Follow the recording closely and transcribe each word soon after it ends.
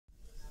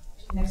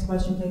Next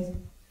question, please.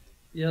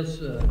 Yes,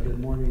 good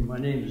morning. My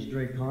name is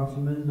Drake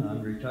Hoffman.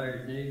 I'm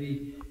retired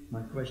Navy.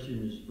 My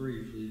question is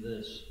briefly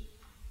this.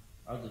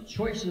 Are the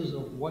choices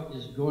of what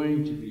is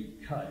going to be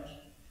cut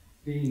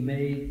being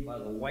made by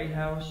the White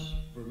House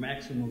for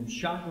maximum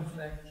shock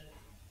effect,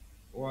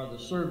 or are the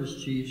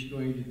service chiefs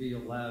going to be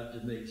allowed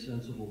to make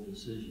sensible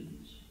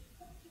decisions?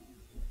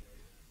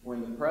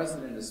 When the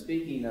president is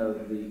speaking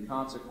of the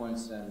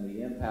consequence and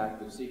the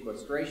impact of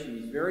sequestration,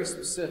 he's very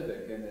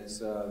specific, and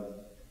it's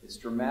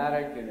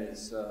dramatic, and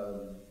it's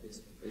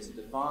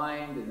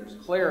defined, and there's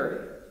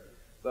clarity.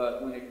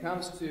 But when it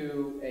comes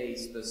to a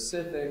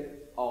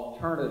specific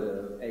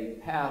alternative, a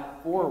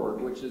path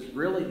forward, which is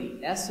really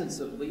the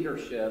essence of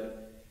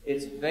leadership,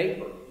 it's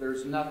vapor.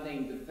 There's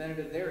nothing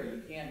definitive there.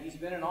 You can't. He's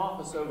been in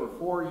office over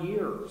 4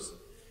 years,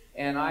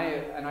 and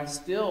I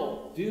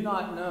still do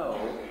not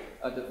know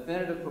a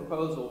definitive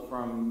proposal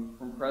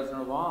from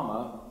President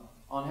Obama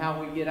on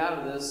how we get out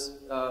of this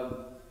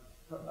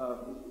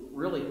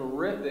really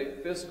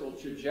horrific fiscal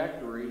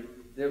trajectory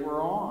that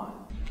we're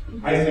on.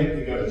 I think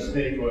we got a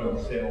snake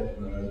oil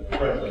salesman as the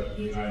president of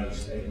the United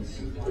States.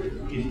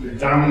 He's been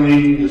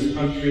dominating this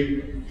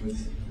country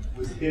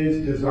with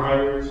his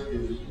desires,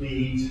 his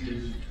pleas,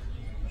 his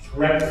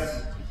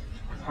threats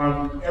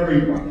upon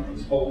everyone in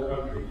this whole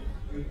country.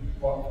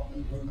 What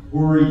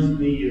worries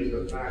me is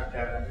the fact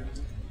that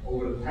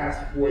over the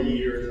past 4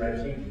 years, I've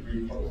seen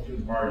the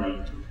Republican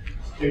Party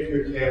stick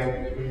their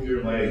tail between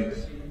their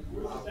legs.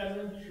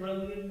 $7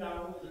 trillion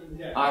in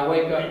debt. I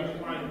wake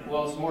up,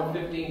 well, it's more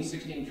 15,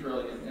 16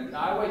 trillion. And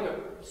I wake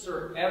up,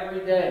 sir,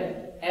 every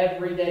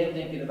day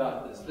thinking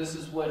about this. This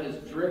is what has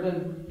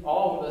driven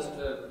all of us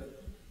to,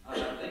 I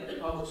think, the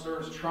public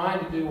service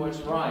trying to do what's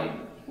right.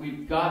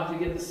 We've got to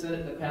get the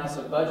Senate to pass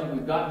a budget.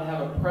 We've got to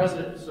have a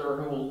president,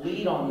 sir, who will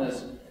lead on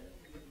this.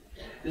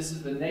 This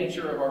is the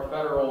nature of our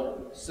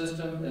federal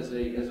system as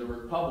a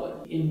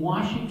republic. In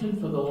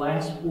Washington for the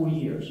last 4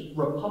 years,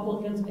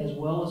 Republicans as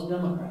well as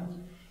Democrats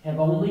have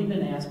only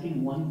been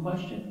asking one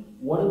question.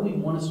 What do we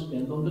want to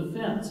spend on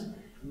defense?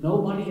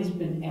 Nobody has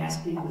been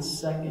asking the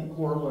second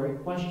corollary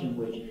question,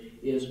 which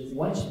is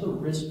what's the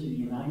risk to the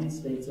United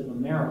States of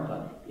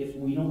America if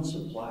we don't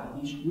supply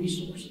these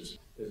resources?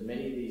 There's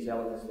many of these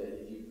elements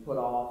that if you put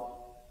off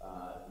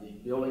the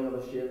building of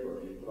a ship or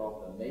if you put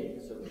off the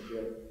maintenance of a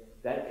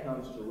ship, that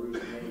comes to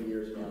roost many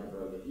years down the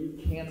road. If you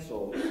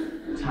cancel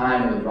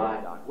time in the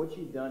dry dock, what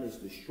you've done is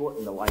to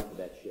shorten the life of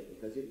that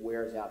ship because it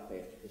wears out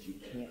fast because you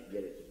can't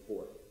get it to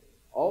port.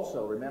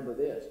 Also, remember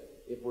this,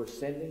 if we're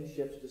sending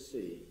ships to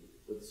sea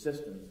with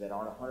systems that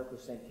aren't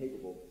 100%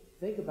 capable,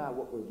 think about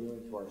what we're doing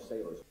to our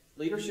sailors.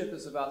 Leadership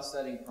is about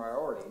setting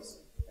priorities,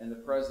 and the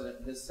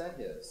president has set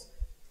his.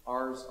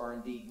 Ours are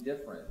indeed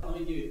different. Let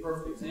me give you a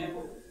perfect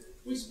example.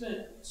 We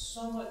spent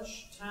so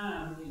much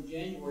time in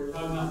January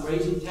talking about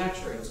raising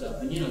tax rates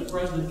up. And, the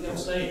president kept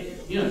saying,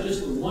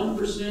 just the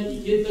 1%,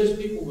 you get those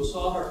people, will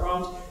solve our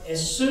problems.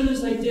 As soon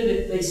as they did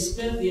it, they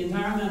spent the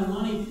entire amount of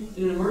money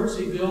in an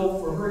emergency bill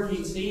for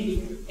Hurricane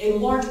Sandy, a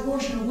large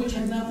portion of which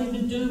had nothing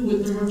to do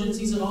with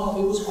emergencies at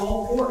all. It was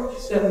all pork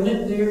that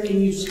went there,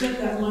 and you spent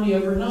that money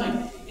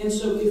overnight. And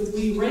so if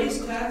we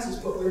raise taxes,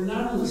 but we're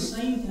not at the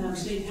same time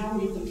saying how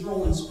we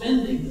control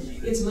spending,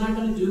 it's not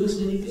going to do us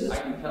any good. I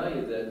can tell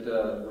you that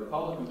the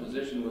Republican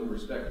position with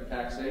respect to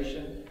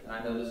taxation, and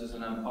I know this is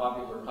an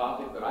unpopular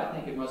topic, but I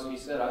think it must be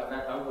said. In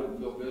fact, I wouldn't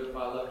feel good if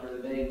I left here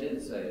today and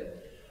didn't say it.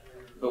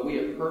 But we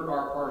have hurt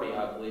our party,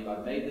 I believe.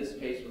 I've made this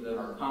case within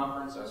our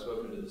conference. I've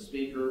spoken to the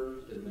Speaker,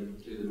 to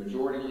the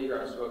Majority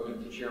Leader. I've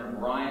spoken to Chairman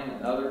Ryan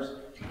and others,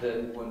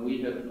 that when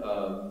we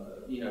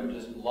have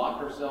just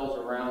locked ourselves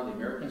around the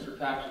Americans for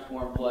Tax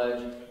Reform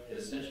Pledge, it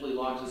essentially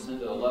locks us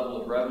into a level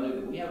of revenue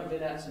that we haven't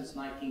been at since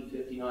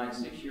 1959,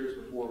 6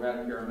 years before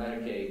Medicare and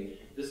Medicaid.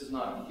 This is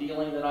not a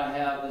feeling that I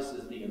have. This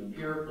is the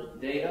empirical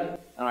data,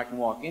 and I can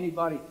walk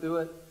anybody through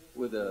it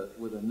with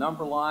a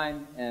number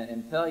line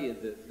and tell you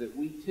that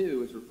we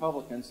too, as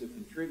Republicans, have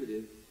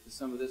contributed to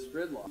some of this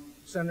gridlock.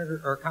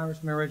 Senator or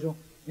Congressman Ridgel,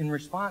 in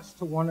response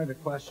to one of the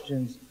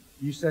questions,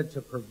 you said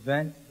to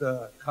prevent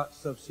the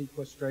cuts of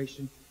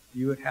sequestration,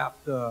 you would have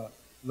to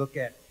look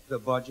at the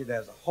budget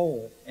as a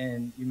whole,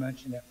 and you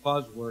mentioned that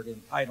buzzword,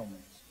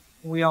 entitlements.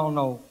 We all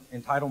know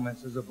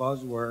entitlements is a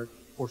buzzword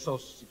for Social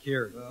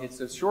Security. It's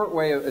a short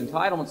way of,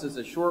 entitlements is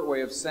a short way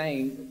of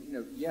saying,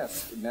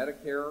 yes,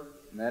 Medicare,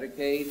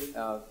 Medicaid,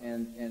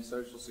 and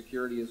Social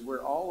Security is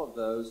where all of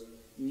those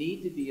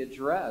need to be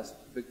addressed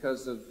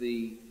because of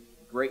the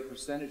great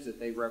percentage that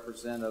they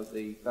represent of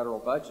the federal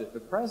budget. The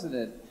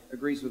president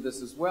agrees with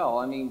this as well.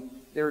 I mean,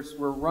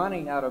 we're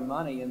running out of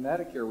money in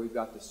Medicare. We've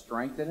got to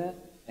strengthen it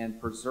and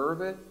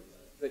preserve it,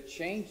 but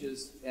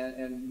changes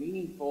and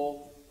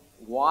meaningful,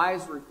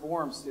 wise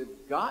reforms have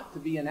got to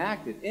be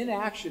enacted.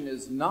 Inaction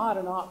is not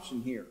an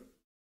option here.